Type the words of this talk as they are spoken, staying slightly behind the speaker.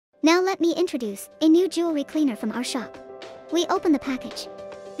Now let me introduce a new jewelry cleaner from our shop. We open the package.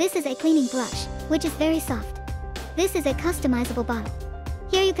 This is a cleaning brush, which is very soft. This is a customizable bottle.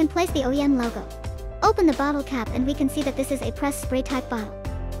 Here you can place the OEM logo. Open the bottle cap and we can see that this is a press spray type bottle.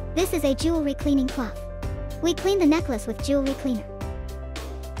 This is a jewelry cleaning cloth. We clean the necklace with jewelry cleaner.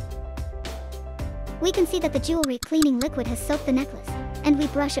 We can see that the jewelry cleaning liquid has soaked the necklace, and we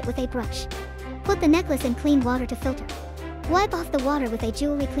brush it with a brush. Put the necklace in clean water to filter. Wipe off the water with a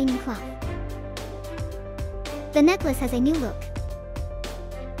jewelry cleaning cloth. The necklace has a new look.